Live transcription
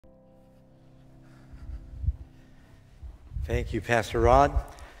Thank you, Pastor Rod.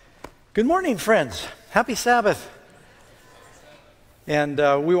 Good morning, friends. Happy Sabbath. And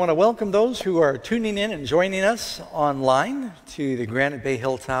we want to welcome those who are tuning in and joining us online to the Granite Bay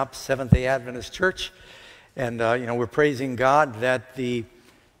Hilltop Seventh-day Adventist Church. And, we're praising God that the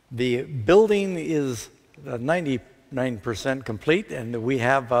building is 99% complete, and we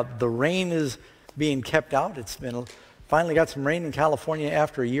have the rain is being kept out. It's been finally got some rain in California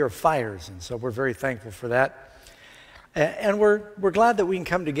after a year of fires, and so we're very thankful for that. And we're glad that we can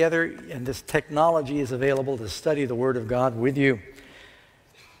come together and this technology is available to study the Word of God with you.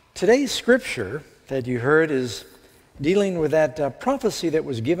 Today's scripture that you heard is dealing with that prophecy that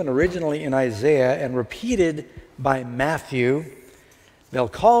was given originally in Isaiah and repeated by Matthew. They'll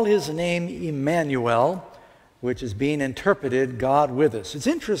call his name Emmanuel, which is being interpreted God with us. It's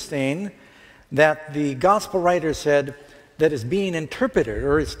interesting that the gospel writer said that it's being interpreted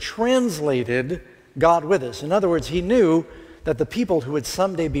or is translated God with us. In other words, he knew that the people who would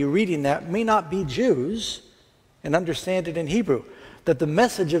someday be reading that may not be Jews and understand it in Hebrew, that the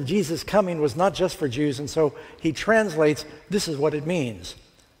message of Jesus coming was not just for Jews, and so he translates, this is what it means,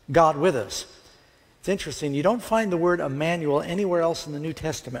 God with us. It's interesting, you don't find the word Emmanuel anywhere else in the New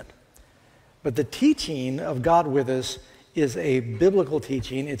Testament, but the teaching of God with us is a biblical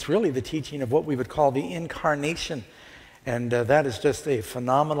teaching. It's really the teaching of what we would call the incarnation. And that is just a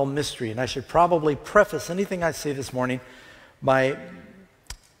phenomenal mystery. And I should probably preface anything I say this morning by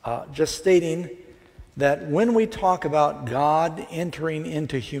just stating that when we talk about God entering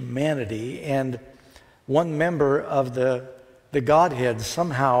into humanity and one member of the Godhead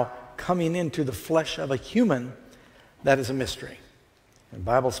somehow coming into the flesh of a human, that is a mystery. The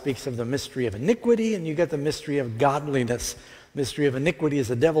Bible speaks of the mystery of iniquity, and you get the mystery of godliness. Mystery of iniquity is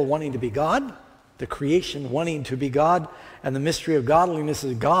the devil wanting to be God, the creation wanting to be God, and the mystery of godliness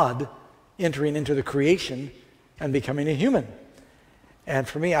is God entering into the creation and becoming a human. And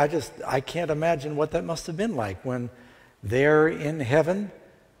for me, I can't imagine what that must have been like when there in heaven,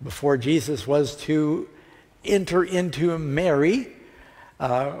 before Jesus was to enter into Mary,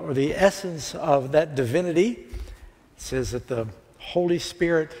 or the essence of that divinity. It says that the Holy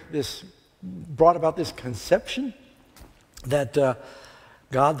Spirit brought about this conception that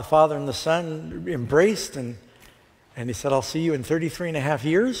God the Father and the Son embraced, and he said, I'll see you in 33 and a half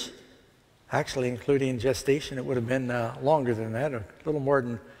years. Actually, including gestation, it would have been longer than that, a little more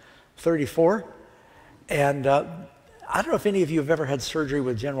than 34. And I don't know if any of you have ever had surgery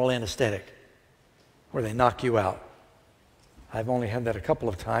with general anesthetic, where they knock you out. I've only had that a couple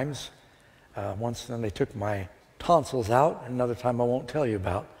of times. Once then they took my tonsils out, and another time I won't tell you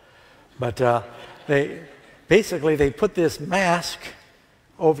about. But they put this mask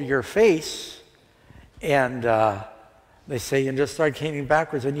over your face, and they say, and just start caning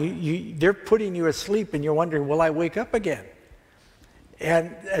backwards, and they're putting you asleep, and you're wondering, will I wake up again?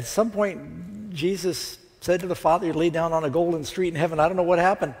 And at some point, Jesus said to the Father, he laid down on a golden street in heaven. I don't know what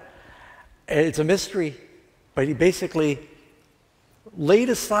happened. It's a mystery, but he basically laid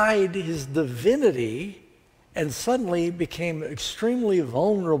aside his divinity and suddenly became extremely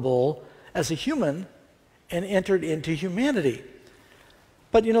vulnerable as a human and entered into humanity.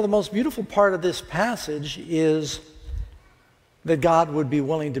 But the most beautiful part of this passage is that God would be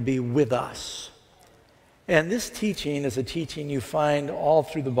willing to be with us. And this teaching is a teaching you find all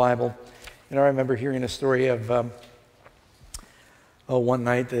through the Bible. I remember hearing a story of one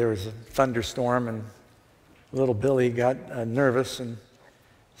night there was a thunderstorm and little Billy got nervous, and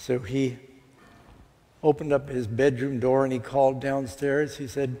so he opened up his bedroom door and he called downstairs. He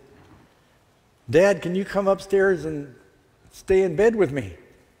said, Dad, can you come upstairs and stay in bed with me?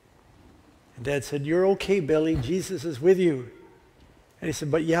 And Dad said, you're okay, Billy. Jesus is with you. And he said,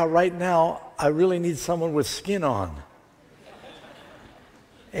 but yeah, right now, I really need someone with skin on.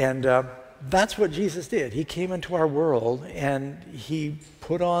 And that's what Jesus did. He came into our world and he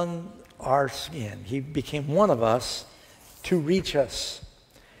put on our skin. He became one of us to reach us.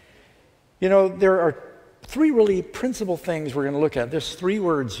 There are three really principal things we're going to look at. There's three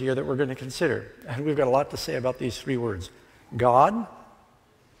words here that we're going to consider. And we've got a lot to say about these three words. God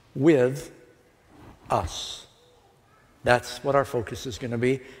with us. That's what our focus is going to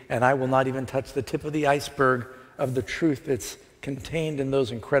be. And I will not even touch the tip of the iceberg of the truth that's contained in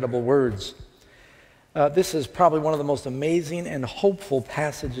those incredible words. This is probably one of the most amazing and hopeful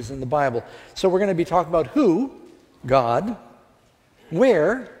passages in the Bible. So we're going to be talking about who, God,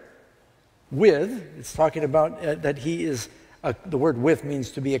 where, with. It's talking about that he is, the word with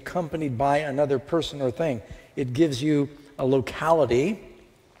means to be accompanied by another person or thing. It gives you a locality.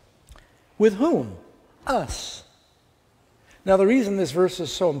 With whom? Us. Now the reason this verse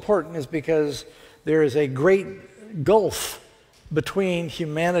is so important is because there is a great gulf between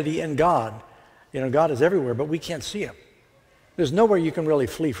humanity and God. You know, God is everywhere, but we can't see him. There's nowhere you can really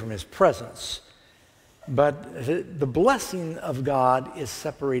flee from his presence. But the blessing of God is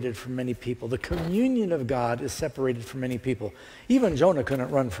separated from many people. The communion of God is separated from many people. Even Jonah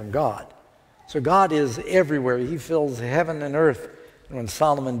couldn't run from God. So God is everywhere. He fills heaven and earth. And when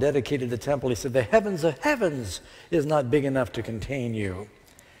Solomon dedicated the temple, he said, the heavens of heavens is not big enough to contain you.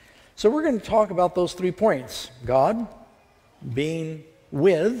 So we're going to talk about those 3 points. God being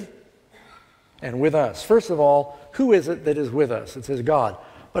with and with us. First of all, who is it that is with us? It says God,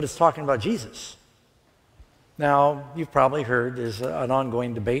 but it's talking about Jesus. Now, you've probably heard there's an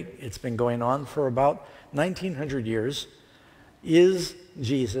ongoing debate. It's been going on for about 1900 years. Is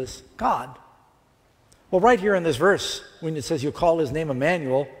Jesus God? Well, right here in this verse, when it says you call his name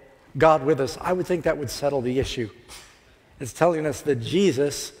Emmanuel, God with us, I would think that would settle the issue. It's telling us that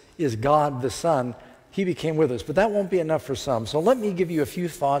Jesus is God the Son. He became with us, but that won't be enough for some. So let me give you a few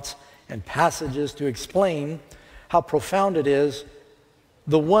thoughts and passages to explain how profound it is.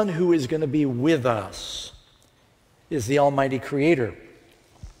 The one who is going to be with us is the Almighty Creator.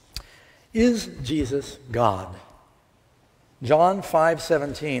 Is Jesus God? John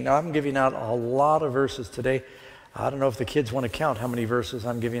 5:17. Now, I'm giving out a lot of verses today. I don't know if the kids want to count how many verses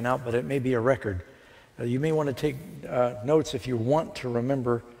I'm giving out, but it may be a record. You may want to take notes if you want to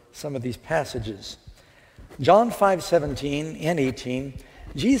remember some of these passages. John 5:17 and 18.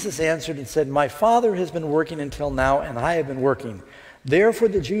 Jesus answered and said, my Father has been working until now, and I have been working. Therefore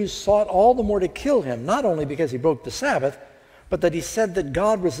the Jews sought all the more to kill him, not only because he broke the Sabbath, but that he said that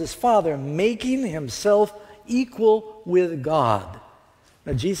God was his Father, making himself equal with God.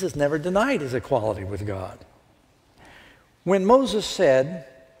 Now, Jesus never denied his equality with God. When Moses said,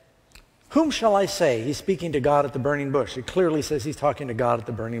 whom shall I say? He's speaking to God at the burning bush. It clearly says he's talking to God at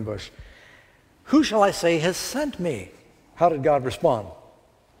the burning bush. Who shall I say has sent me? How did God respond?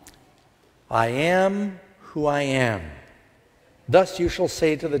 I am who I am. Thus you shall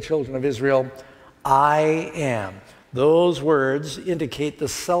say to the children of Israel, I am. Those words indicate the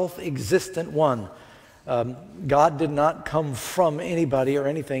self-existent one. God did not come from anybody or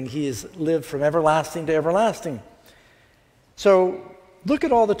anything. He has lived from everlasting to everlasting. So look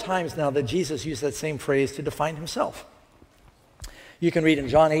at all the times now that Jesus used that same phrase to define himself. You can read in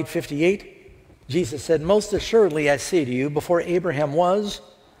John 8:58, Jesus said, most assuredly I say to you, before Abraham was,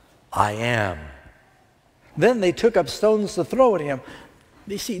 I am. Then they took up stones to throw at him.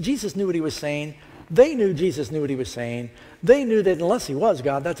 You see, Jesus knew what he was saying. They knew Jesus knew what he was saying. They knew that unless he was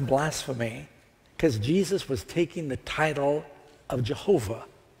God, that's blasphemy. Because Jesus was taking the title of Jehovah.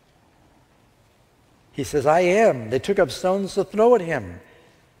 He says, I am. They took up stones to throw at him.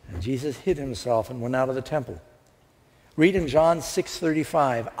 And Jesus hid himself and went out of the temple. Read in John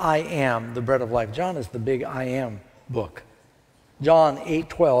 6:35, I am the bread of life. John is the big I am book. John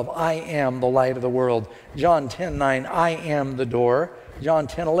 8:12, I am the light of the world. John 10:9, I am the door. John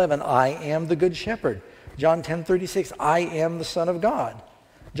 10:11, I am the good shepherd. John 10:36, I am the Son of God.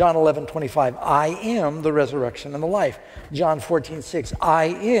 John 11:25, I am the resurrection and the life. John 14:6, I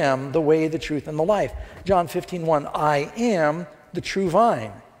am the way, the truth, and the life. John 15:1, I am the true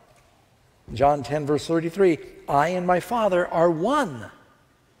vine. John 10, verse 33, I and my Father are one.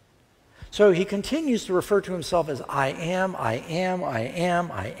 So he continues to refer to himself as I am, I am, I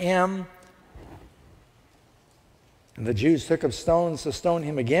am, I am. And the Jews took up stones to stone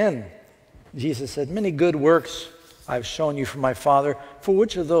him again. Jesus said, many good works I've shown you from my Father. For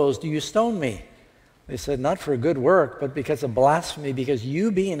which of those do you stone me? They said, not for a good work, but because of blasphemy, because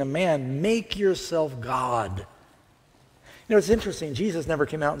you being a man, make yourself God. You know, it's interesting. Jesus never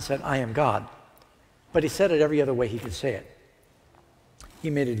came out and said, I am God. But he said it every other way he could say it. He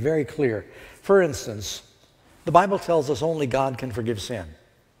made it very clear. For instance, the Bible tells us only God can forgive sin.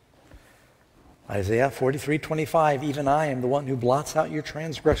 Isaiah 43:25, even I am the one who blots out your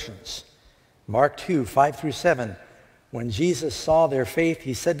transgressions. Mark 2:5-7, when Jesus saw their faith,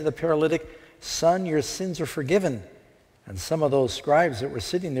 he said to the paralytic, son, your sins are forgiven. And some of those scribes that were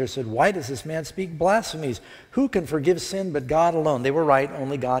sitting there said, why does this man speak blasphemies? Who can forgive sin but God alone? They were right,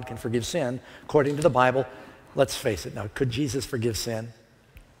 only God can forgive sin, according to the Bible. Let's face it now, could Jesus forgive sin?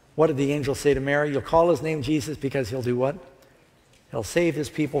 What did the angel say to Mary? You'll call his name Jesus because he'll do what? He'll save his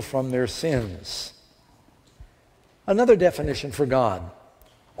people from their sins. Another definition for God.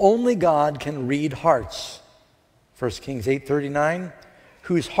 Only God can read hearts. 1 Kings 8:39,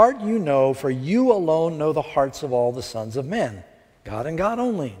 whose heart you know, for you alone know the hearts of all the sons of men. God and God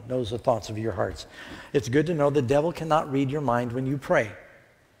only knows the thoughts of your hearts. It's good to know the devil cannot read your mind when you pray.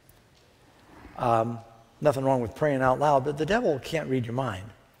 Nothing wrong with praying out loud, but the devil can't read your mind.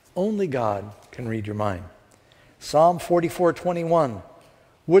 Only God can read your mind. Psalm 44:21.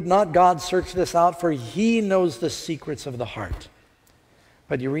 Would not God search this out, for he knows the secrets of the heart.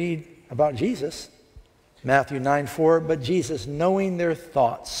 But you read about Jesus, Matthew 9:4, but Jesus, knowing their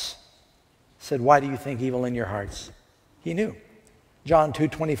thoughts, said, why do you think evil in your hearts? He knew. John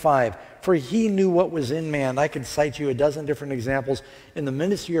 2:25, for he knew what was in man. I could cite you a dozen different examples in the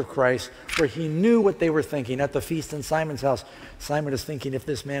ministry of Christ where he knew what they were thinking. At the feast in Simon's house, Simon is thinking, if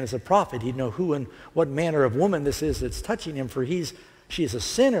this man is a prophet, he'd know who and what manner of woman this is that's touching him, for she is a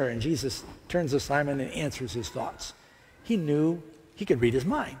sinner. And Jesus turns to Simon and answers his thoughts. He knew, he could read his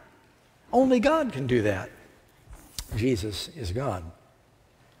mind. Only God can do that. Jesus is God.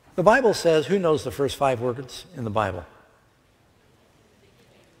 The Bible says, who knows the first 5 words in the Bible?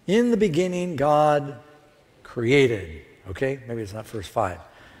 In the beginning, God created. Okay, maybe it's not first 5.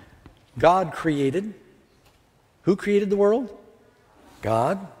 God created. Who created the world?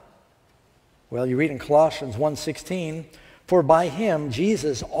 God. Well, you read in Colossians 1:16, for by him,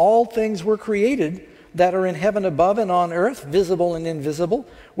 Jesus, all things were created that are in heaven above and on earth, visible and invisible,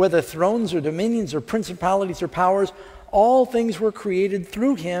 whether thrones or dominions or principalities or powers, all things were created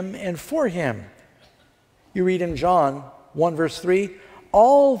through him and for him. You read in John 1 verse 3,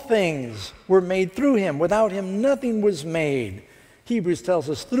 all things were made through him. Without him, nothing was made. Hebrews tells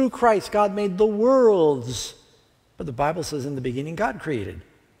us, through Christ, God made the worlds. But the Bible says in the beginning, God created.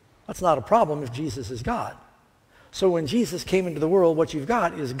 That's not a problem if Jesus is God. So when Jesus came into the world, what you've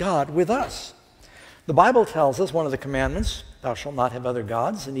got is God with us. The Bible tells us one of the commandments, thou shalt not have other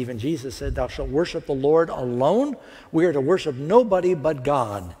gods. And even Jesus said, thou shalt worship the Lord alone. We are to worship nobody but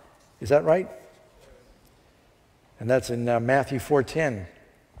God. Is that right? And that's in Matthew 4:10.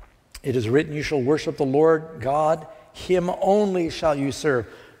 It is written, you shall worship the Lord God, him only shall you serve.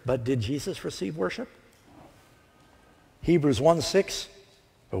 But did Jesus receive worship? Hebrews 1:6.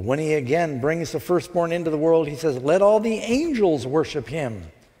 But when he again brings the firstborn into the world, he says, let all the angels worship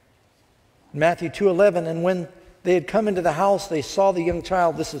him. Matthew 2:11, and when they had come into the house, they saw the young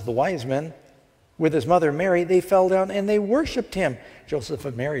child, this is the wise men, with his mother Mary, they fell down and they worshiped him. Joseph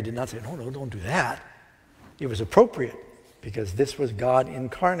and Mary did not say, no, don't do that. It was appropriate because this was God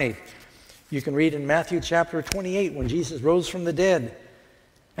incarnate. You can read in Matthew chapter 28 when Jesus rose from the dead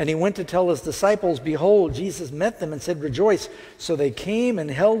and he went to tell his disciples, behold, Jesus met them and said, rejoice. So they came and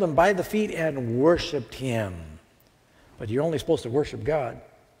held him by the feet and worshiped him. But you're only supposed to worship God.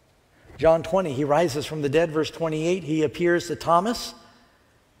 John 20, he rises from the dead, verse 28, he appears to Thomas.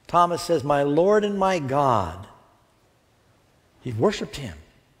 Thomas says, my Lord and my God. He worshiped him.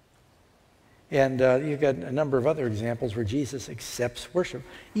 And you've got a number of other examples where Jesus accepts worship.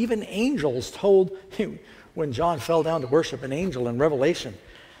 Even angels told him, when John fell down to worship an angel in Revelation,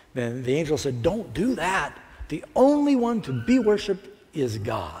 then the angel said, don't do that. The only one to be worshiped is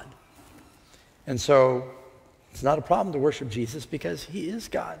God. And so it's not a problem to worship Jesus because he is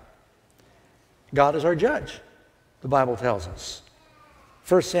God. God is our judge, the Bible tells us.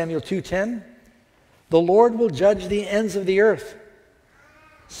 1 Samuel 2:10, the Lord will judge the ends of the earth.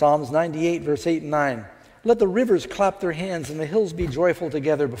 Psalms 98, verse 8 and 9. Let the rivers clap their hands and the hills be joyful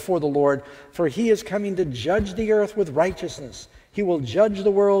together before the Lord, for he is coming to judge the earth with righteousness. He will judge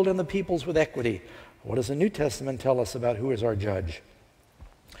the world and the peoples with equity. What does the New Testament tell us about who is our judge?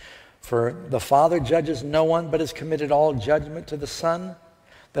 For the Father judges no one, but has committed all judgment to the Son,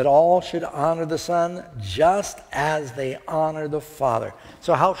 that all should honor the Son just as they honor the Father.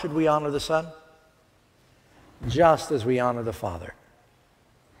 So how should we honor the Son? Just as we honor the Father.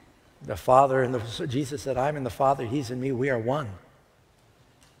 The Father, and Jesus said, I'm in the Father, he's in me, we are one.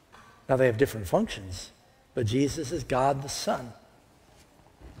 Now they have different functions, but Jesus is God the Son.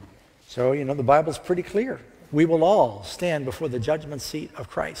 So, you know, the Bible's pretty clear. We will all stand before the judgment seat of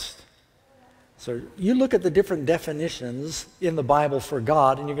Christ. So you look at the different definitions in the Bible for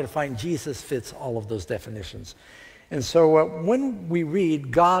God, and you're going to find Jesus fits all of those definitions. And so when we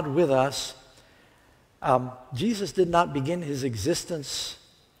read God with us, Jesus did not begin his existence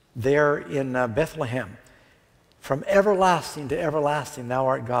there in Bethlehem. From everlasting to everlasting, thou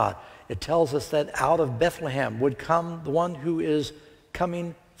art God. It tells us that out of Bethlehem would come the one who is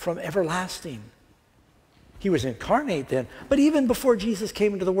coming from everlasting. He was incarnate then. But even before Jesus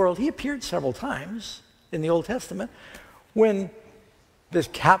came into the world, he appeared several times in the Old Testament when this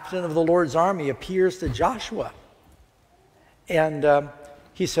captain of the Lord's army appears to Joshua. And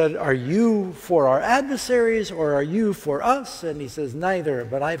he said, are you for our adversaries or are you for us? And he says, neither,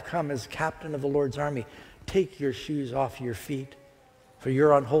 but I've come as captain of the Lord's army. Take your shoes off your feet, for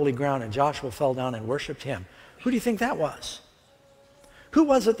you're on holy ground. And Joshua fell down and worshiped him. Who do you think that was? Who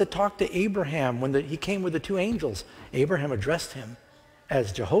was it that talked to Abraham when he came with the 2 angels? Abraham addressed him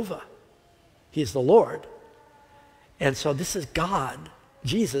as Jehovah. He's the Lord. And so this is God,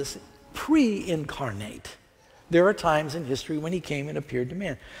 Jesus, pre-incarnate. There are times in history when he came and appeared to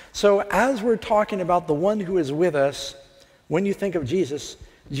man. So as we're talking about the one who is with us, when you think of Jesus,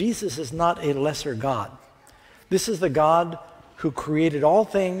 Jesus is not a lesser God. This is the God who created all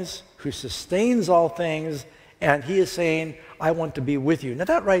things, who sustains all things, and he is saying, I want to be with you. Now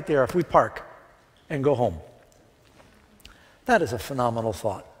that right there, if we park and go home, that is a phenomenal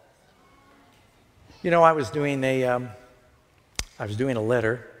thought. You know, I was doing a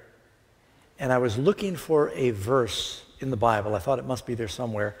letter, and I was looking for a verse in the Bible, I thought it must be there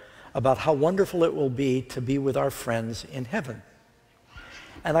somewhere, about how wonderful it will be to be with our friends in heaven.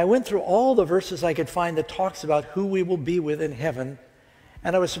 And I went through all the verses I could find that talks about who we will be with in heaven,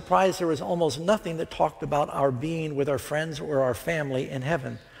 and I was surprised there was almost nothing that talked about our being with our friends or our family in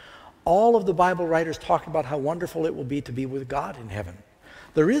heaven. All of the Bible writers talk about how wonderful it will be to be with God in heaven.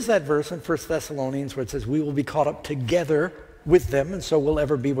 There is that verse in 1 Thessalonians where it says we will be caught up together with them, and so we'll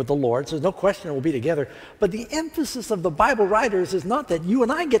ever be with the Lord. So there's no question we'll be together. But the emphasis of the Bible writers is not that you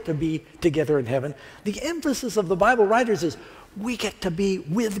and I get to be together in heaven. The emphasis of the Bible writers is we get to be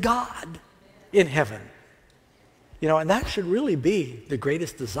with God in heaven. You know, and that should really be the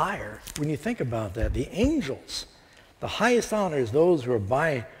greatest desire when you think about that. The angels, the highest honor is those who are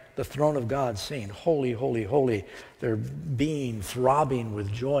by the throne of God saying, holy, holy, holy. They're being throbbing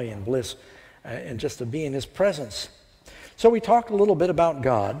with joy and bliss and just to be in his presence. So we talked a little bit about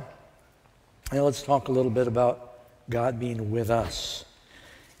God, and let's talk a little bit about God being with us.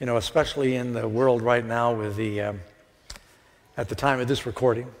 You know, especially in the world right now with at the time of this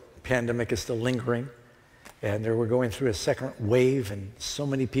recording, the pandemic is still lingering, and we're going through a second wave, and so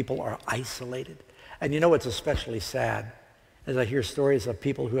many people are isolated. And you know what's especially sad? As I hear stories of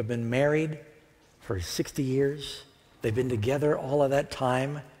people who have been married for 60 years, they've been together all of that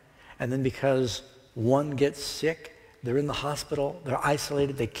time, and then because one gets sick, they're in the hospital, they're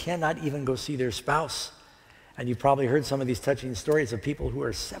isolated, they cannot even go see their spouse. And you've probably heard some of these touching stories of people who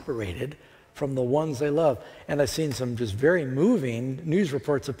are separated from the ones they love. And I've seen some just very moving news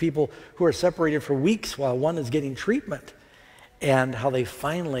reports of people who are separated for weeks while one is getting treatment, and how they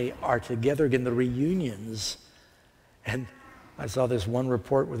finally are together again, the reunions. And I saw this one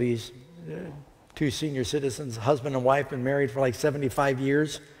report where these two senior citizens, husband and wife, been married for like 75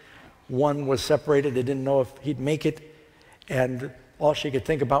 years. One was separated, they didn't know if he'd make it, and all she could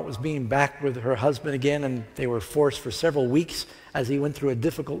think about was being back with her husband again, and they were forced for several weeks as he went through a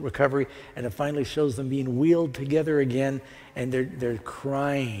difficult recovery, and it finally shows them being wheeled together again, and they're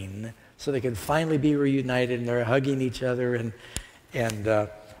crying so they can finally be reunited, and they're hugging each other, and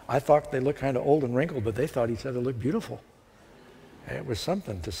I thought they looked kind of old and wrinkled, but they thought each other looked beautiful. It was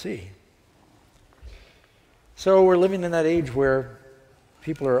something to see. So we're living in that age where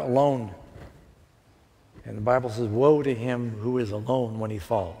people are alone. And the Bible says, woe to him who is alone when he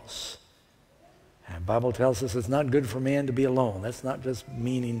falls. And the Bible tells us it's not good for man to be alone. That's not just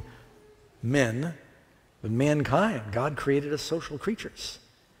meaning men, but mankind. God created us social creatures.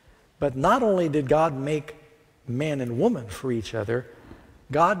 But not only did God make man and woman for each other,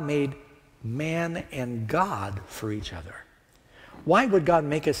 God made man and God for each other. Why would God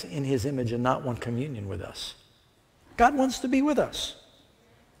make us in his image and not want communion with us? God wants to be with us.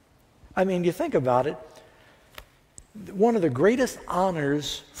 I mean, you think about it, one of the greatest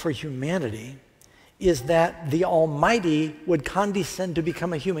honors for humanity is that the Almighty would condescend to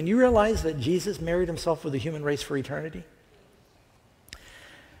become a human. You realize that Jesus married himself with the human race for eternity?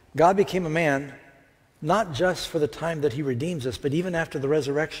 God became a man, not just for the time that he redeems us, but even after the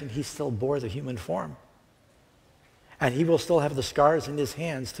resurrection, he still bore the human form. And he will still have the scars in his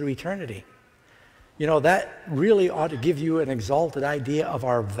hands through eternity. You know, that really ought to give you an exalted idea of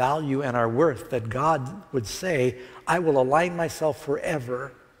our value and our worth, that God would say, I will align myself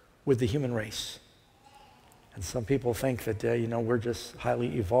forever with the human race. And some people think that, we're just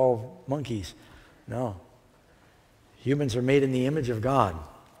highly evolved monkeys. No. Humans are made in the image of God.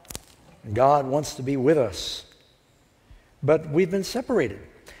 And God wants to be with us. But we've been separated.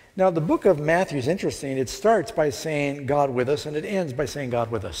 Now, the book of Matthew is interesting. It starts by saying God with us, and it ends by saying God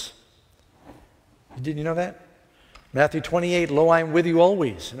with us. Did you know that? Matthew 28, lo, I am with you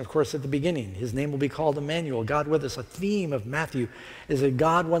always. And of course, at the beginning, his name will be called Emmanuel, God with us. A theme of Matthew is that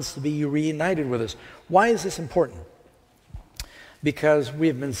God wants to be reunited with us. Why is this important? Because we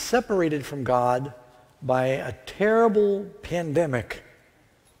have been separated from God by a terrible pandemic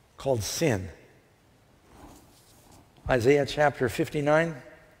called sin. Isaiah chapter 59.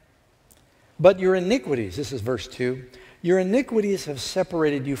 But your iniquities, this is verse 2, your iniquities have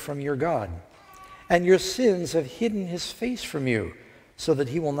separated you from your God, and your sins have hidden his face from you, so that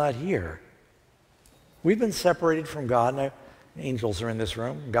he will not hear. We've been separated from God. Now, angels are in this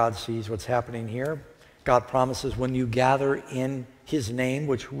room. God sees what's happening here. God promises when you gather in his name,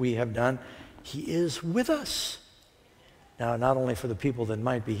 which we have done, he is with us. Now, not only for the people that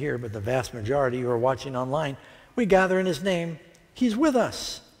might be here, but the vast majority who are watching online, we gather in his name. He's with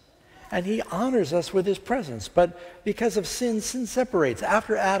us. And he honors us with his presence. But because of sin, sin separates.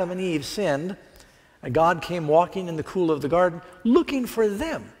 After Adam and Eve sinned, God came walking in the cool of the garden looking for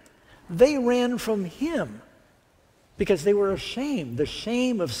them. They ran from him because they were ashamed. The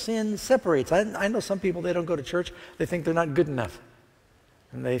shame of sin separates. I know some people, they don't go to church. They think they're not good enough.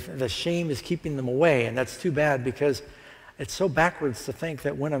 And the shame is keeping them away. And that's too bad because it's so backwards to think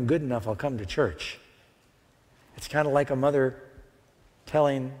that when I'm good enough, I'll come to church. It's kind of like a mother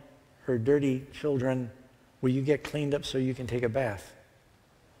telling her dirty children, will you get cleaned up so you can take a bath?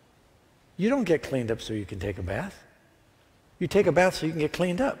 You don't get cleaned up so you can take a bath. You take a bath so you can get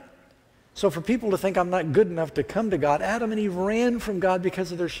cleaned up. So for people to think I'm not good enough to come to God, Adam and Eve ran from God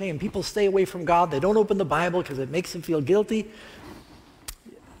because of their shame. People stay away from God. They don't open the Bible because it makes them feel guilty.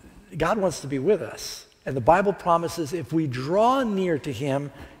 God wants to be with us. And the Bible promises if we draw near to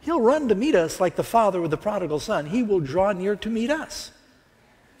him, he'll run to meet us like the father with the prodigal son. He will draw near to meet us.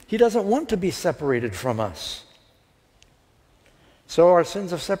 He doesn't want to be separated from us. So our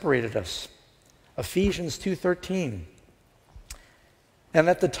sins have separated us. Ephesians 2:13. And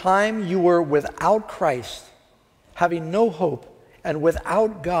at the time you were without Christ, having no hope, and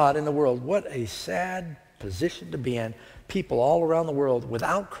without God in the world. What a sad position to be in. People all around the world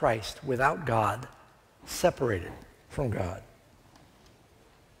without Christ, without God, separated from God.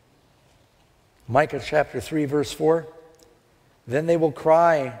 Micah chapter 3, verse 4. Then they will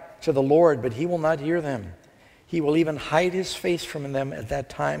cry to the Lord, but he will not hear them. He will even hide his face from them at that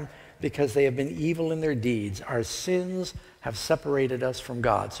time because they have been evil in their deeds. Our sins have separated us from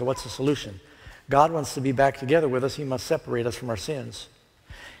God. So what's the solution? God wants to be back together with us. He must separate us from our sins.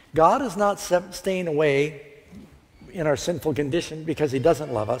 God is not staying away in our sinful condition because he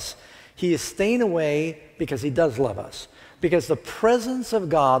doesn't love us. He is staying away because he does love us. Because the presence of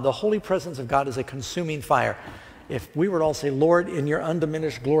God, the holy presence of God, is a consuming fire. If we were to all say, Lord, in your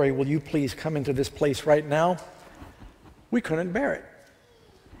undiminished glory, will you please come into this place right now? We couldn't bear it.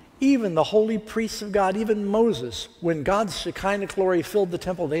 Even the holy priests of God, even Moses, when God's Shekinah glory filled the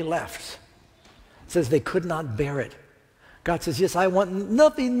temple, they left. It says they could not bear it. God says, yes, I want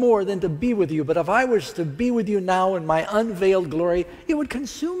nothing more than to be with you, but if I was to be with you now in my unveiled glory, it would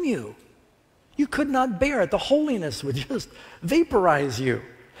consume you. You could not bear it. The holiness would just vaporize you.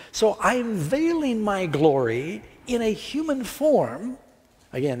 So I'm veiling my glory in a human form.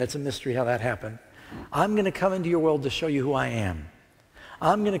 Again, it's a mystery how that happened. I'm going to come into your world to show you who I am.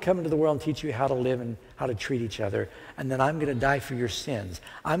 I'm going to come into the world and teach you how to live and how to treat each other. And then I'm going to die for your sins.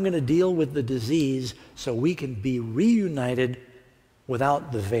 I'm going to deal with the disease so we can be reunited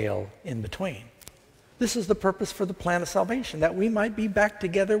without the veil in between. This is the purpose for the plan of salvation, that we might be back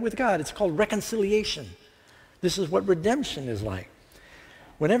together with God. It's called reconciliation. This is what redemption is like.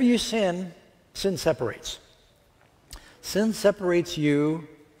 Whenever you sin, sin separates. Sin separates you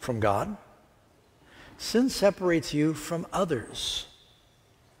from God. Sin separates you from others.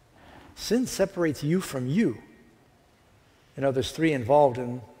 Sin separates you from you. You know, there's three involved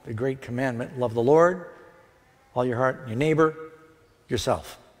in the great commandment. Love the Lord, all your heart, your neighbor,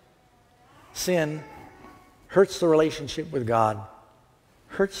 yourself. Sin hurts the relationship with God,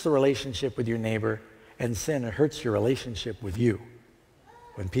 hurts the relationship with your neighbor, and sin hurts your relationship with you.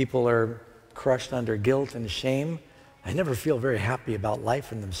 When people are crushed under guilt and shame, they never feel very happy about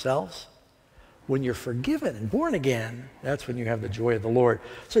life and themselves. When you're forgiven and born again, that's when you have the joy of the Lord.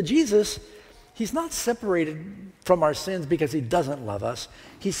 So Jesus, he's not separated from our sins because he doesn't love us.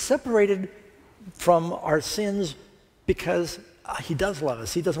 He's separated from our sins because he does love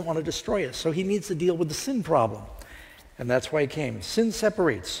us. He doesn't want to destroy us. So he needs to deal with the sin problem. And that's why he came. Sin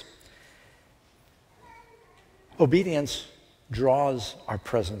separates. Obedience draws our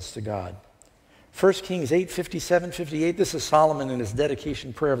presence to God. 1 Kings 8:57-58, this is Solomon in his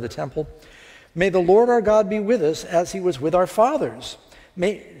dedication prayer of the temple. May the Lord our God be with us as he was with our fathers.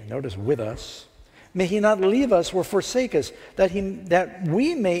 Notice with us. May he not leave us or forsake us, that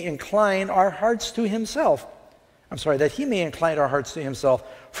we may incline our hearts to himself. That he may incline our hearts to himself.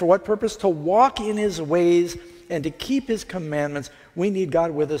 For what purpose? To walk in his ways and to keep his commandments. We need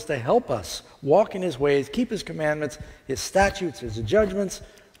God with us to help us walk in his ways, keep his commandments, his statutes, his judgments,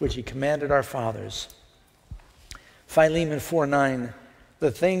 which he commanded our fathers. Philemon 4:9,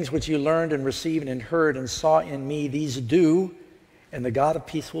 the things which you learned and received and heard and saw in me, these do, and the God of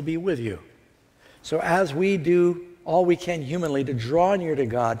peace will be with you. So as we do all we can humanly to draw near to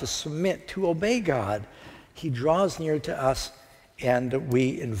God, to submit, to obey God. He draws near to us, and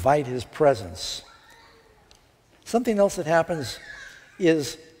we invite his presence. Something else that happens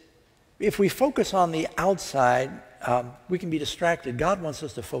is if we focus on the outside, we can be distracted. God wants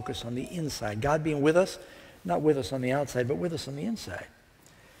us to focus on the inside. God being with us, not with us on the outside, but with us on the inside.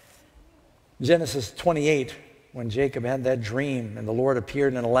 Genesis 28, when Jacob had that dream and the Lord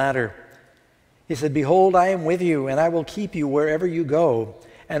appeared in a ladder, he said, "Behold, I am with you, and I will keep you wherever you go,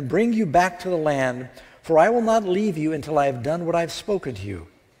 and bring you back to the land, for I will not leave you until I have done what I have spoken to you."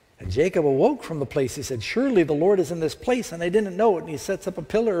 And Jacob awoke from the place. He said, "Surely the Lord is in this place," and I didn't know it. And he sets up a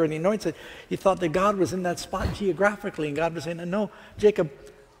pillar and he anoints it. He thought that God was in that spot geographically, and God was saying, "No, Jacob,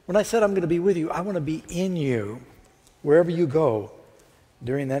 when I said I'm going to be with you, I want to be in you wherever you go."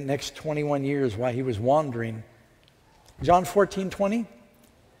 During that next 21 years while he was wandering. John 14:20,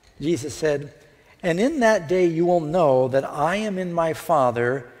 Jesus said, "And in that day you will know that I am in my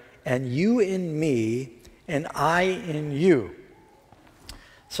Father, and you in me, and I in you."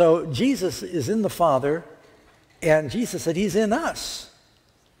 So Jesus is in the Father, and Jesus said he's in us.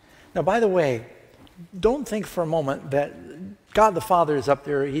 Now, by the way, don't think for a moment that God the Father is up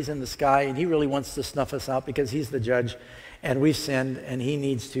there, he's in the sky, and he really wants to snuff us out because he's the judge, and we've sinned, and he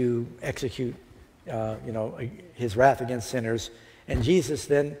needs to execute his wrath against sinners. And Jesus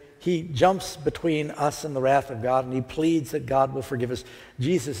then, he jumps between us and the wrath of God, and he pleads that God will forgive us.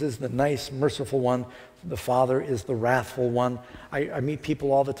 Jesus is the nice, merciful one. The Father is the wrathful one. I meet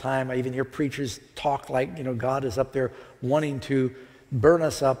people all the time. I even hear preachers talk like, God is up there wanting to burn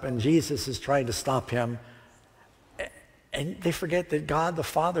us up, and Jesus is trying to stop him. And they forget that God the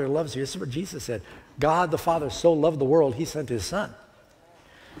Father loves you. This is what Jesus said. God the Father so loved the world, he sent his Son.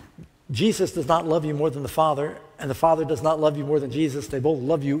 Jesus does not love you more than the Father, and the Father does not love you more than Jesus. They both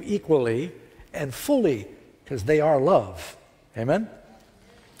love you equally and fully because they are love. Amen?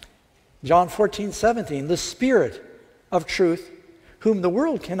 John 14:17, "The Spirit of truth, whom the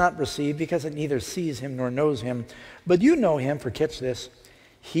world cannot receive because it neither sees him nor knows him, but you know him," for catch this,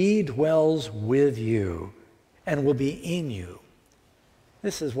 "he dwells with you and will be in you."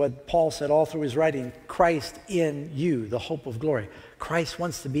 This is what Paul said all through his writing, Christ in you, the hope of glory. Christ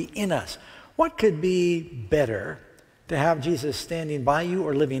wants to be in us. What could be better to have Jesus standing by you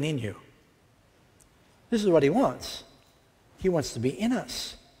or living in you? This is what he wants. He wants to be in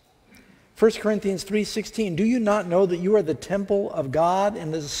us. 1 Corinthians 3:16, "Do you not know that you are the temple of God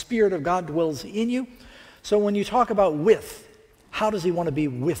and the Spirit of God dwells in you?" So when you talk about with, how does he want to be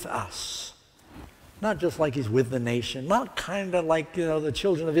with us? Not just like he's with the nation, not kind of like, the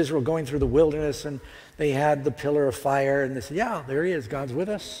children of Israel going through the wilderness and they had the pillar of fire and they said, yeah, there he is, God's with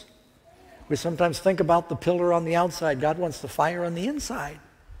us. We sometimes think about the pillar on the outside. God wants the fire on the inside.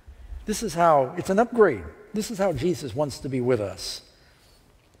 This is how, it's an upgrade. This is how Jesus wants to be with us.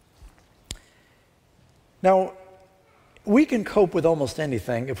 Now, we can cope with almost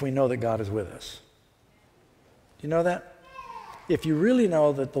anything if we know that God is with us. Do you know that? If you really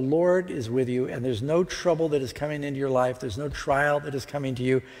know that the Lord is with you and there's no trouble that is coming into your life, there's no trial that is coming to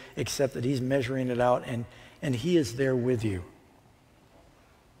you except that he's measuring it out and he is there with you.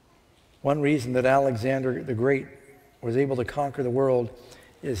 One reason that Alexander the Great was able to conquer the world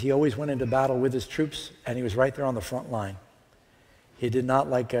is he always went into battle with his troops and he was right there on the front line. He did not,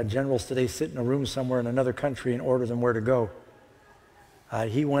 like generals today, sit in a room somewhere in another country and order them where to go.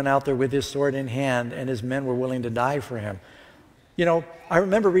 He went out there with his sword in hand and his men were willing to die for him. I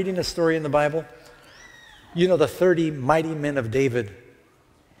remember reading a story in the Bible, the 30 mighty men of David.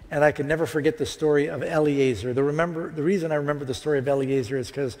 And I could never forget the story of Eliezer. The reason I remember the story of Eliezer is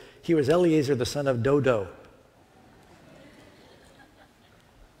because he was Eliezer, the son of Dodo.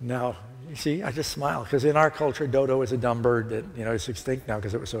 Now, you see, I just smile because in our culture, Dodo is a dumb bird that, is extinct now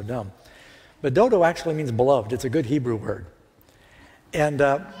because it was so dumb. But Dodo actually means beloved. It's a good Hebrew word.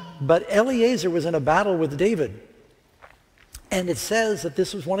 But Eliezer was in a battle with David. And it says that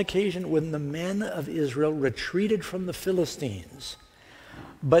this was one occasion when the men of Israel retreated from the Philistines.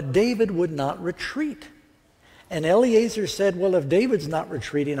 But David would not retreat. And Eliezer said, well, if David's not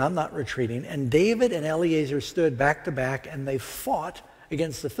retreating, I'm not retreating. And David and Eliezer stood back to back and they fought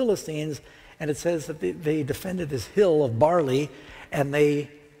against the Philistines. And it says that they defended this hill of barley and they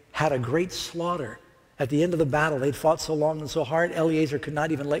had a great slaughter. At the end of the battle, they'd fought so long and so hard, Eliezer could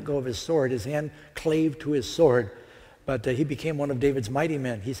not even let go of his sword. His hand clave to his sword. But he became one of David's mighty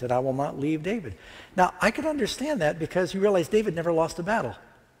men. He said, I will not leave David. Now, I could understand that because you realize David never lost a battle.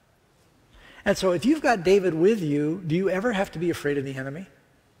 And so if you've got David with you, do you ever have to be afraid of the enemy?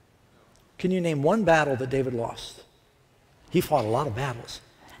 Can you name one battle that David lost? He fought a lot of battles.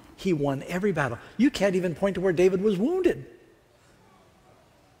 He won every battle. You can't even point to where David was wounded.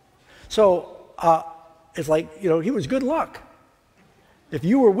 So it's like, he was good luck. If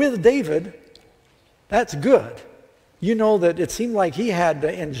you were with David, that's good. You know that it seemed like he had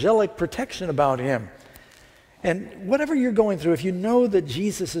angelic protection about him. And whatever you're going through, if you know that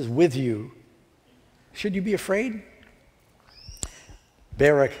Jesus is with you, should you be afraid?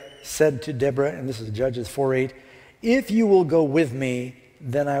 Barak said to Deborah, and this is Judges 4:8, if you will go with me,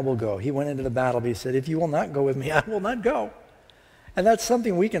 then I will go. He went into the battle, but he said, if you will not go with me, I will not go. And that's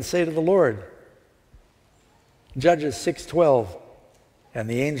something we can say to the Lord. Judges 6:12, and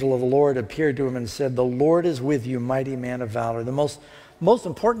the angel of the Lord appeared to him and said, the Lord is with you, mighty man of valor. The most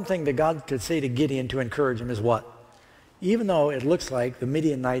important thing that God could say to Gideon to encourage him is what? Even though it looks like the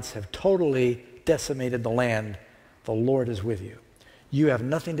Midianites have totally decimated the land, the Lord is with you. You have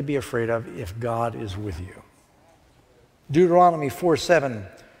nothing to be afraid of if God is with you. Deuteronomy 4:7,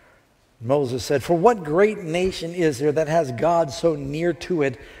 Moses said, for what great nation is there that has God so near to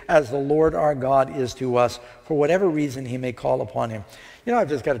it as the Lord our God is to us, for whatever reason he may call upon him. I've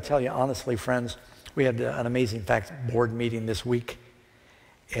just got to tell you honestly, friends, we had an Amazing Facts board meeting this week.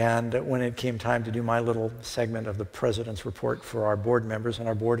 And when it came time to do my little segment of the President's Report for our board members, and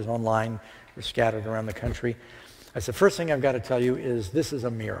our board is online, we're scattered around the country, I said, first thing I've got to tell you is this is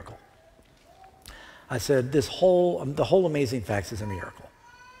a miracle. I said, the whole Amazing Facts is a miracle.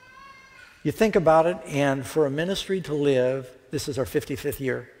 You think about it, and for a ministry to live, this is our 55th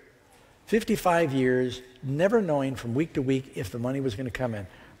year, 55 years, never knowing from week to week if the money was going to come in.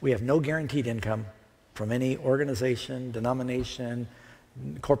 We have no guaranteed income from any organization, denomination,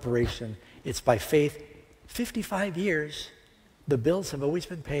 corporation. It's by faith. 55 years, the bills have always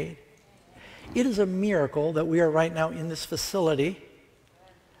been paid. It is a miracle that we are right now in this facility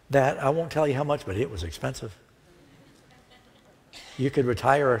that I won't tell you how much, but it was expensive. You could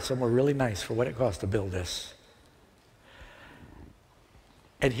retire somewhere really nice for what it costs to build this.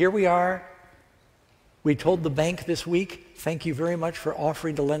 And here we are. We told the bank this week, thank you very much for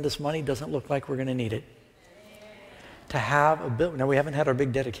offering to lend us money. Doesn't look like we're going to need it. To have a bill. Now, we haven't had our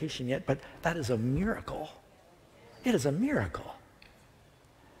big dedication yet, but that is a miracle. It is a miracle.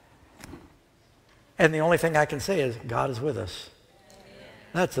 And the only thing I can say is God is with us.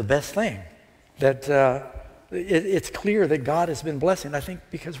 That's the best thing. That it's clear that God has been blessing, I think,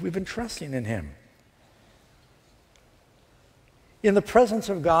 because we've been trusting in him. In the presence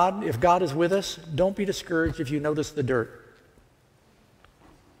of God, if God is with us, don't be discouraged if you notice the dirt.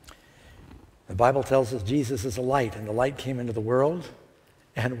 The Bible tells us Jesus is a light, and the light came into the world.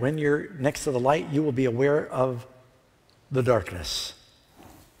 And when you're next to the light, you will be aware of the darkness.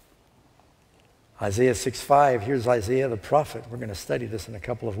 Isaiah 6:5, here's Isaiah the prophet. We're going to study this in a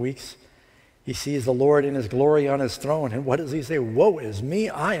couple of weeks. He sees the Lord in his glory on his throne. And what does he say? Woe is me,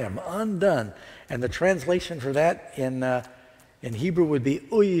 I am undone. And the translation for that in Hebrew would be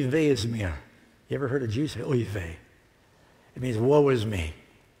oy vey is mir. You ever heard a Jew say oy vey? It means woe is me.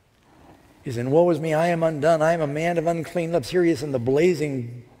 He's in woe is me, I am undone. I am a man of unclean lips. Here he is in the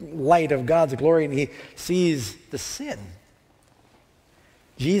blazing light of God's glory, and he sees the sin.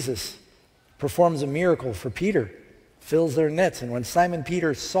 Jesus performs a miracle for Peter, fills their nets, and when Simon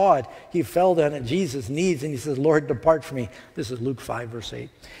Peter saw it, he fell down at Jesus' knees and he says, Lord, depart from me. This is Luke 5, verse 8.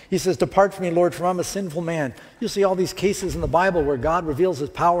 He says, depart from me, Lord, for I'm a sinful man. You'll see all these cases in the Bible where God reveals his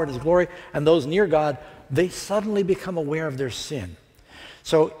power and his glory, and those near God, they suddenly become aware of their sin.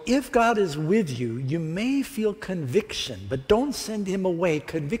 So if God is with you, you may feel conviction, but don't send him away.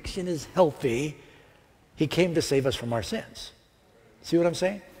 Conviction is healthy. He came to save us from our sins. See what I'm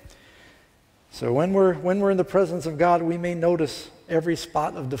saying? So when we're in the presence of God, we may notice every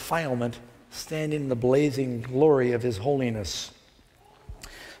spot of defilement standing in the blazing glory of his holiness.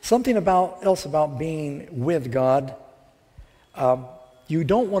 Something else about being with God, you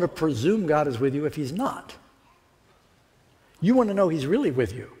don't want to presume God is with you if he's not. You want to know he's really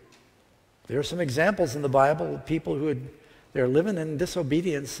with you. There are some examples in the Bible of people they're living in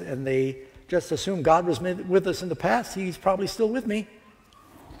disobedience and they just assume God was with us in the past. He's probably still with me.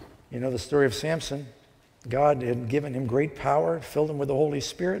 You know the story of Samson. God had given him great power, filled him with the Holy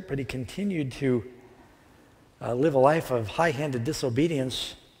Spirit, but he continued to live a life of high-handed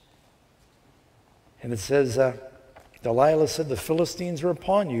disobedience. And it says, Delilah said, the Philistines are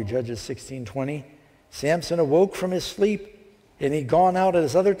upon you, Judges 16:20. Samson awoke from his sleep, and he'd gone out at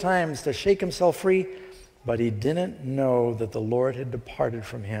his other times to shake himself free, but he didn't know that the Lord had departed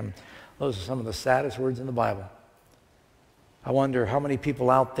from him. Those are some of the saddest words in the Bible. I wonder how many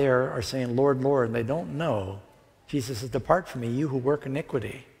people out there are saying, Lord, Lord, and they don't know. Jesus says, depart from me, you who work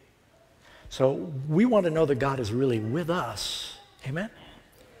iniquity. So we want to know that God is really with us. Amen?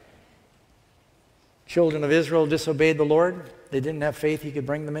 Children of Israel disobeyed the Lord. They didn't have faith he could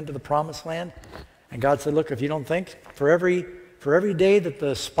bring them into the promised land. And God said, look, if you don't think, for every day that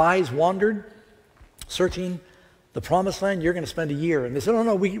the spies wandered, searching the promised land, you're going to spend a year. And they said, oh,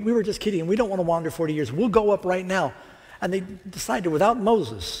 no, we were just kidding. We don't want to wander 40 years. We'll go up right now. And they decided, without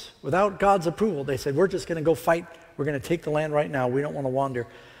Moses, without God's approval, they said, we're just going to go fight. We're going to take the land right now. We don't want to wander.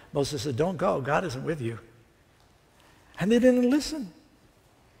 Moses said, don't go. God isn't with you. And they didn't listen.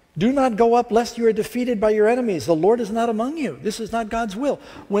 Do not go up lest you are defeated by your enemies. The Lord is not among you. This is not God's will.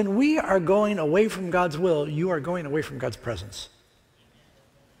 When we are going away from God's will, you are going away from God's presence.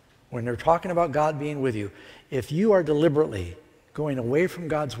 When they're talking about God being with you, if you are deliberately going away from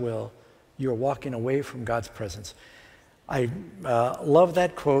God's will, you are walking away from God's presence. I love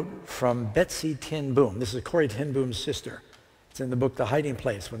that quote from Betsy Ten Boom. This is Corrie Ten Boom's sister. It's in the book The Hiding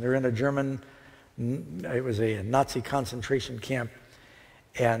Place. When they're in a German, it was a Nazi concentration camp,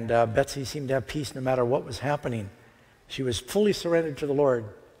 and Betsy seemed to have peace no matter what was happening. She was fully surrendered to the Lord.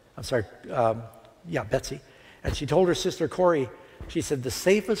 I'm sorry, Betsy. And she told her sister Corrie, she said, the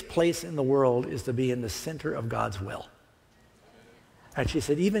safest place in the world is to be in the center of God's will. And she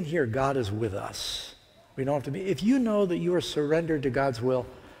said, even here, God is with us. We don't have to be. If you know that you are surrendered to God's will,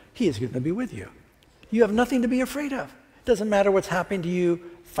 he is going to be with you. You have nothing to be afraid of. It doesn't matter what's happening to you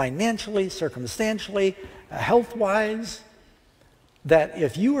financially, circumstantially, health-wise, that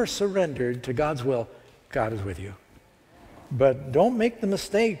if you are surrendered to God's will, God is with you. But don't make the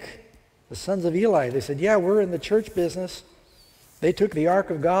mistake. The sons of Eli, they said, yeah, we're in the church business. They took the ark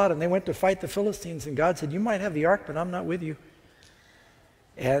of God and they went to fight the Philistines, and God said, you might have the ark, but I'm not with you.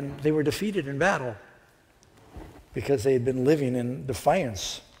 And they were defeated in battle because they had been living in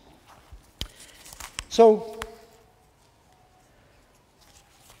defiance. So,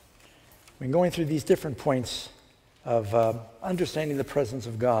 we've been going through these different points of understanding the presence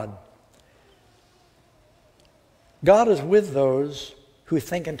of God. God is with those who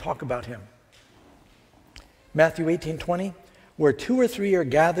think and talk about him. Matthew 18:20, where 2 or 3 are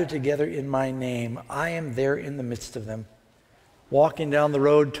gathered together in my name, I am there in the midst of them. Walking down the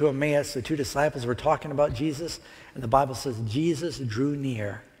road to Emmaus, the 2 disciples were talking about Jesus, and the Bible says Jesus drew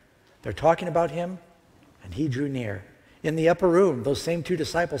near. They're talking about him, and he drew near. In the upper room, those same 2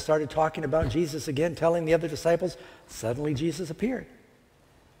 disciples started talking about Jesus again, telling the other disciples. Suddenly Jesus appeared.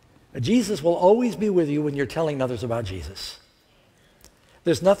 Jesus will always be with you when you're telling others about Jesus.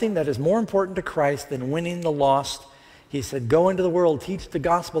 There's nothing that is more important to Christ than winning the lost. He said, go into the world, teach the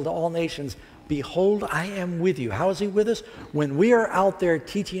gospel to all nations. Behold, I am with you. How is he with us? When we are out there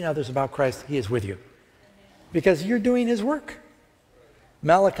teaching others about Christ, he is with you. Because you're doing his work.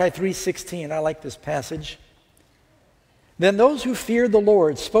 Malachi 3:16, I like this passage. Then those who feared the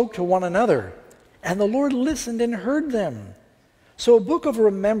Lord spoke to one another, and the Lord listened and heard them. So a book of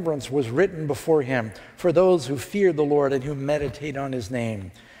remembrance was written before him for those who fear the Lord and who meditate on his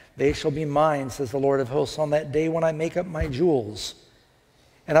name. They shall be mine, says the Lord of hosts, on that day when I make up my jewels.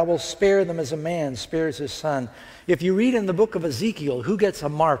 And I will spare them as a man spares his son. If you read in the book of Ezekiel, who gets a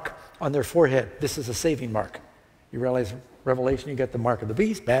mark on their forehead? This is a saving mark. You realize Revelation, you get the mark of the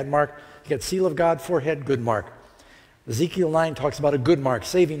beast, bad mark. You get seal of God, forehead, good mark. Ezekiel 9 talks about a good mark,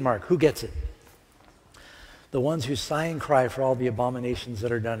 saving mark. Who gets it? The ones who sigh and cry for all the abominations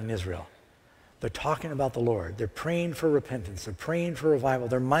that are done in Israel. They're talking about the Lord. They're praying for repentance. They're praying for revival.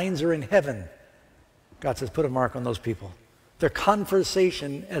 Their minds are in heaven. God says, put a mark on those people. Their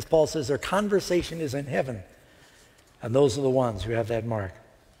conversation, as Paul says, their conversation is in heaven. And those are the ones who have that mark.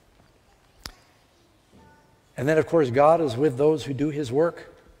 And then, of course, God is with those who do his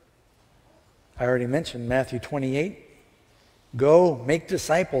work. I already mentioned Matthew 28. Go, make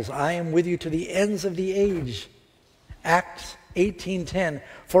disciples. I am with you to the ends of the age. Acts 18:10.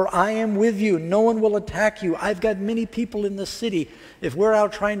 For I am with you. No one will attack you. I've got many people in this city. If we're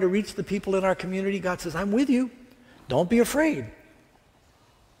out trying to reach the people in our community, God says, I'm with you. Don't be afraid.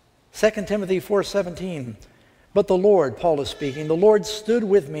 2 Timothy 4:17. But the Lord, Paul is speaking, the Lord stood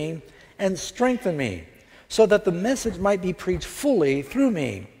with me and strengthened me, so that the message might be preached fully through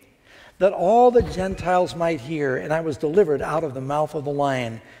me, that all the Gentiles might hear, and I was delivered out of the mouth of the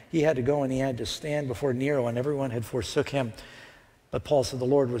lion. He had to go and he had to stand before Nero, and everyone had forsook him. But Paul said, the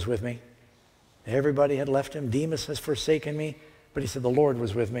Lord was with me. Everybody had left him. Demas has forsaken me. But he said, the Lord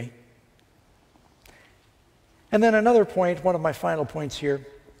was with me. And then another point, one of my final points here.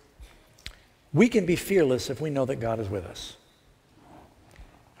 We can be fearless if we know that God is with us.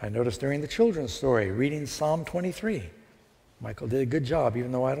 I noticed during the children's story, reading Psalm 23, Michael did a good job,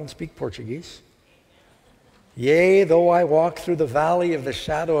 even though I don't speak Portuguese. Yea, though I walk through the valley of the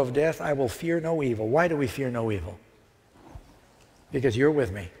shadow of death, I will fear no evil. Why do we fear no evil? Because you're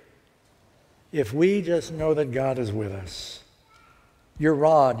with me. if we just know that God is with us. Your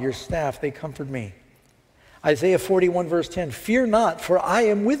rod, your staff, they comfort me. Isaiah 41 verse 10, fear not, for I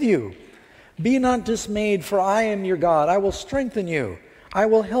am with you. Be not dismayed, for I am your God. I will strengthen you. I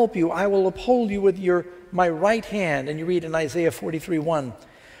will help you. I will uphold you with my right hand. And you read in Isaiah 43:1,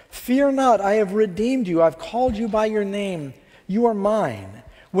 fear not, I have redeemed you. I've called you by your name. You are mine.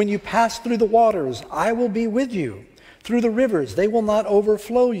 When you pass through the waters, I will be with you. Through the rivers, they will not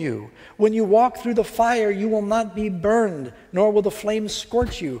overflow you. When you walk through the fire, you will not be burned, nor will the flames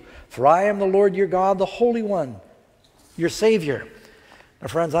scorch you. For I am the Lord your God, the Holy One, your Savior. Now,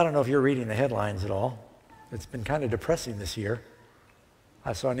 friends, I don't know if you're reading the headlines at all. It's been kind of depressing this year.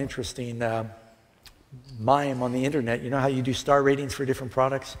 I saw an interesting mime on the internet. You know how you do star ratings for different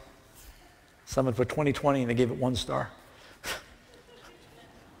products? Someone put 2020 and they gave it 1 star.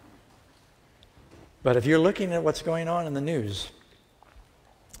 But if you're looking at what's going on in the news,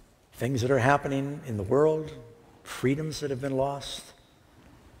 things that are happening in the world, freedoms that have been lost,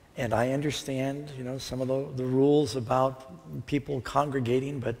 and I understand, some of the rules about people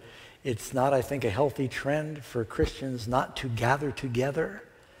congregating, but it's not, I think, a healthy trend for Christians not to gather together.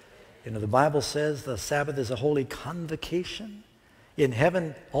 The Bible says the Sabbath is a holy convocation. In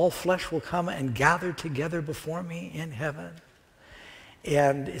heaven, all flesh will come and gather together before me in heaven.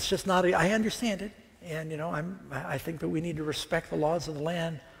 And it's just not, I understand it. And, I think that we need to respect the laws of the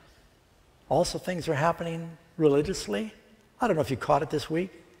land. Also, things are happening religiously. I don't know if you caught it this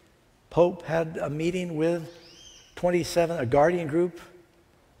week. Pope had a meeting with a Guardian group,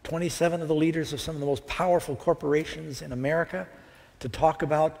 27 of the leaders of some of the most powerful corporations in America to talk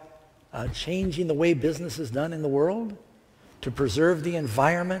about changing the way business is done in the world, to preserve the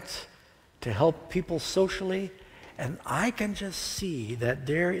environment, to help people socially. And I can just see that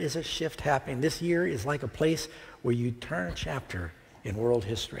there is a shift happening. This year is like a place where you turn a chapter in world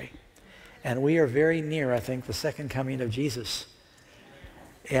history. And we are very near, I think, the second coming of Jesus.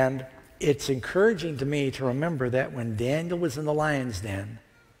 And it's encouraging to me to remember that when Daniel was in the lion's den,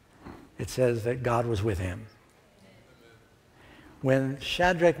 it says that God was with him. When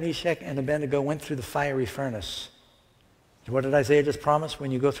Shadrach, Meshach, and Abednego went through the fiery furnace, what did Isaiah just promise? When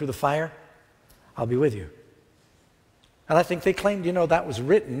you go through the fire, I'll be with you. And I think they claimed, that was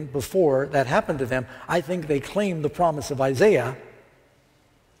written before that happened to them. I think they claimed the promise of Isaiah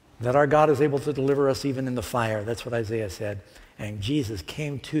that our God is able to deliver us even in the fire. That's what Isaiah said. And Jesus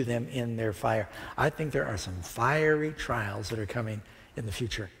came to them in their fire. I think there are some fiery trials that are coming in the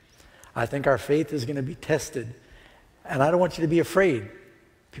future. I think our faith is going to be tested. And I don't want you to be afraid.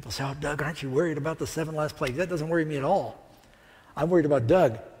 People say, oh, Doug, aren't you worried about the 7 last plagues? That doesn't worry me at all. I'm worried about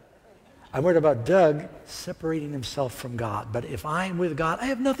Doug. I'm worried about Doug separating himself from God. But if I'm with God, I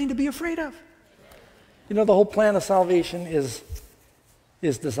have nothing to be afraid of. The whole plan of salvation is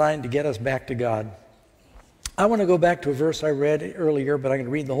designed to get us back to God. I want to go back to a verse I read earlier, but I'm going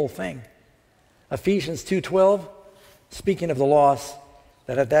to read the whole thing. Ephesians 2:12, speaking of the lost,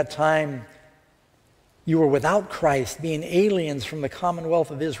 that at that time you were without Christ, being aliens from the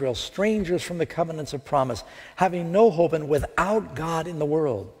commonwealth of Israel, strangers from the covenants of promise, having no hope and without God in the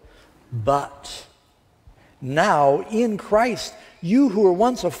world. But now in Christ, you who were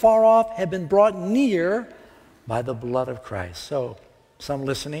once afar off have been brought near by the blood of Christ. So, some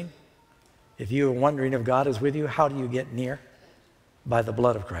listening, if you are wondering if God is with you, how do you get near? By the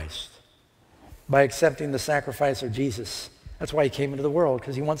blood of Christ. By accepting the sacrifice of Jesus. That's why he came into the world,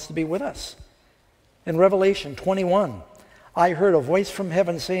 because he wants to be with us. In Revelation 21, I heard a voice from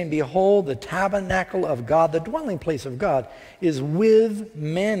heaven saying, behold, the tabernacle of God, the dwelling place of God, is with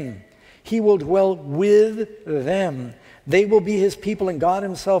men. He will dwell with them. They will be his people, and God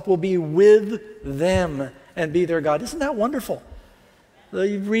himself will be with them and be their God. Isn't that wonderful?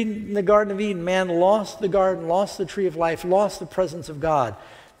 You read in the Garden of Eden, man lost the garden, lost the tree of life, lost the presence of God.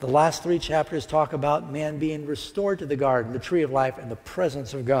 The last 3 chapters talk about man being restored to the garden, the tree of life, and the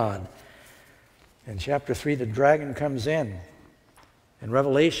presence of God. In chapter 3, the dragon comes in. In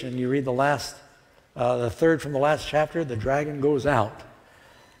Revelation, you read the third from the last chapter, the dragon goes out,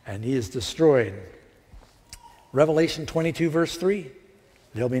 and he is destroyed. Revelation 22, verse 3,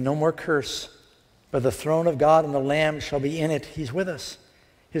 there'll be no more curse, but the throne of God and the Lamb shall be in it. He's with us.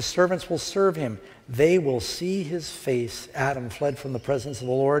 His servants will serve him. They will see his face. Adam fled from the presence of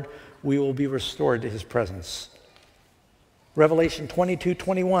the Lord. We will be restored to his presence. Revelation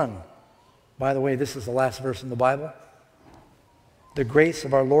 22:21. By the way, this is the last verse in the Bible. The grace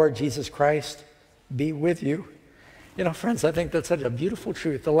of our Lord Jesus Christ be with you. Friends, I think that's such a beautiful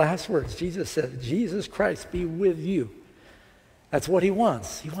truth. The last words, Jesus said, Jesus Christ be with you. That's what he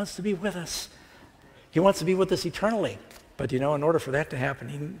wants. He wants to be with us. He wants to be with us eternally. But in order for that to happen,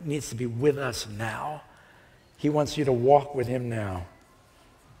 he needs to be with us now. He wants you to walk with him now.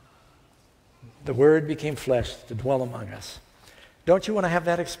 The Word became flesh to dwell among us. Don't you want to have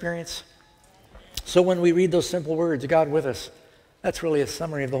that experience? So when we read those simple words, God with us, that's really a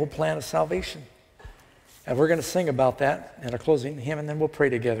summary of the whole plan of salvation. And we're going to sing about that in our closing hymn, and then we'll pray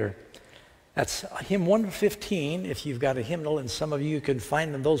together. That's hymn 115, if you've got a hymnal, and some of you can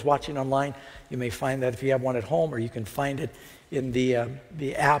find them. Those watching online, you may find that if you have one at home, or you can find it in the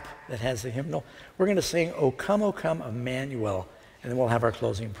app that has the hymnal. We're going to sing, O Come, Emmanuel, and then we'll have our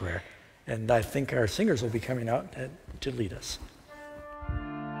closing prayer. And I think our singers will be coming out to lead us.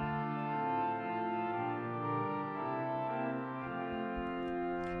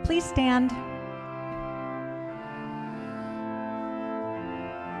 Please stand.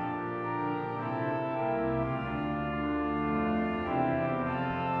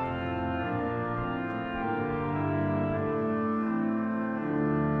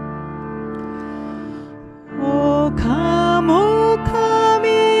 O come, Emmanuel,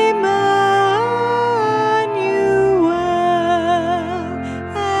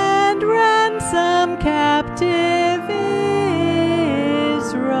 and ransom captive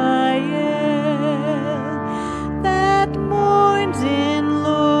Israel, that mourns in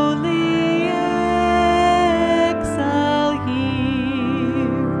lowly exile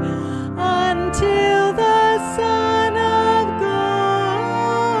here, until the Son of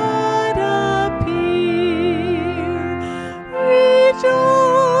God appear.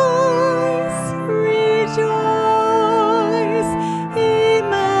 Rejoice, rejoice,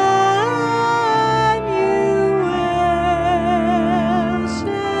 Emmanuel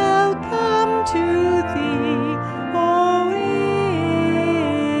shall come to thee, O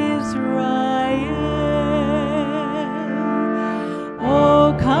Israel.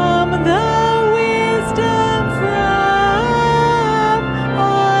 O come the wisdom from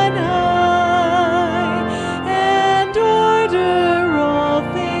on high, and order all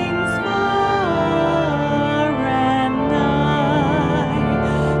things far and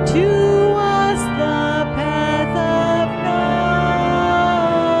nigh. To us the path of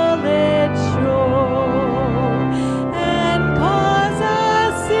knowledge show, and cause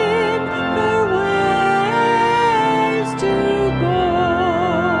us in her ways to go.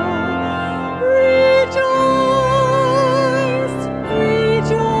 Rejoice,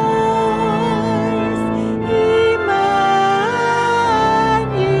 rejoice,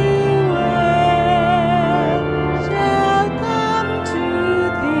 Emmanuel shall come to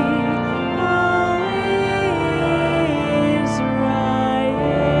thee, O Israel.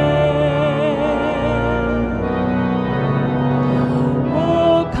 O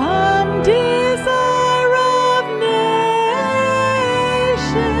come, desire of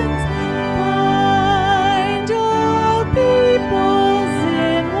nations, bind all peoples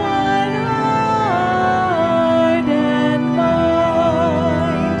in one heart and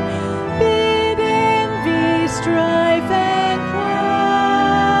mind. Bid envy, strife, and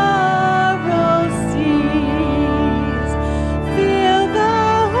quarrel cease. Fill the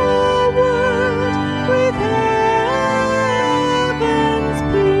whole world with heaven's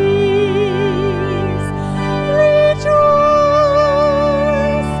peace.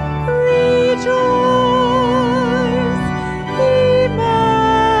 Rejoice, rejoice,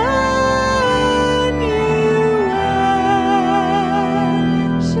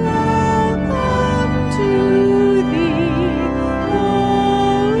 Emmanuel shall come to thee,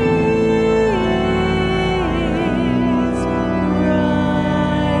 O Israel.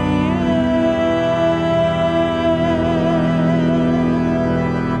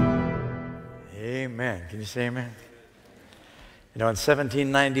 Amen. Can you say amen? In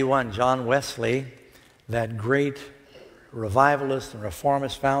 1791, John Wesley, that great revivalist and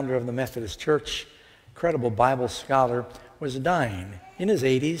reformist founder of the Methodist Church, incredible Bible scholar, was dying in his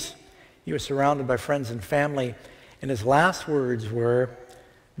 80s. He was surrounded by friends and family, and his last words were,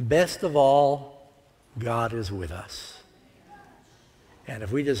 "Best of all, God is with us." And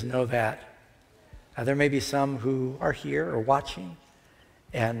if we just know that, there may be some who are here or watching,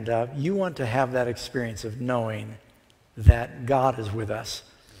 and you want to have that experience of knowing that God is with us.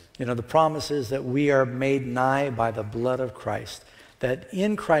 The promise is that we are made nigh by the blood of Christ, that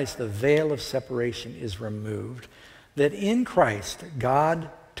in Christ the veil of separation is removed, that in Christ God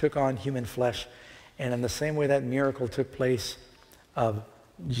took on human flesh, and in the same way that miracle took place of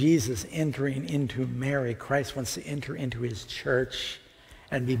Jesus entering into Mary, Christ wants to enter into his church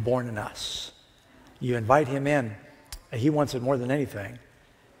and be born in us. You invite him in. He wants it more than anything.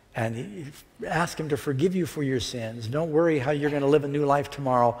 And ask him to forgive you for your sins. Don't worry how you're going to live a new life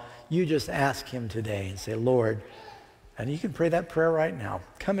tomorrow. You just ask him today and say, Lord, And you can pray that prayer right now.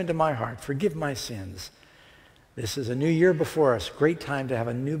 Come into my heart. Forgive my sins. This is a new year before us. Great time to have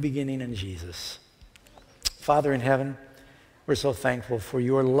a new beginning in Jesus. Father in heaven, we're so thankful for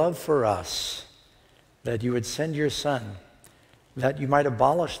your love for us, that you would send your Son, that you might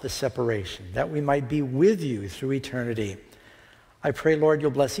abolish the separation, that we might be with you through eternity. I pray, Lord,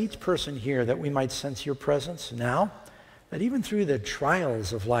 you'll bless each person here, that we might sense your presence now, that even through the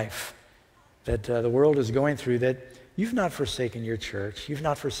trials of life that the world is going through, that you've not forsaken your church, you've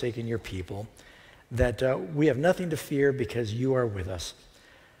not forsaken your people, that we have nothing to fear because you are with us.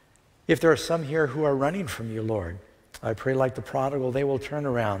 If there are some here who are running from you, Lord, I pray like the prodigal, they will turn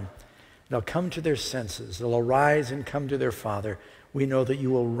around. They'll come to their senses. They'll arise and come to their Father. We know that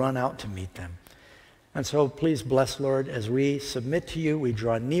you will run out to meet them. And so please bless, Lord, as we submit to you, we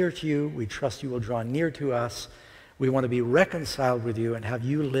draw near to you, we trust you will draw near to us. We want to be reconciled with you and have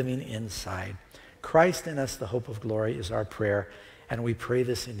you living inside. Christ in us, the hope of glory, is our prayer, and we pray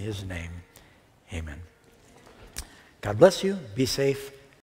this in his name. Amen. God bless you. Be safe.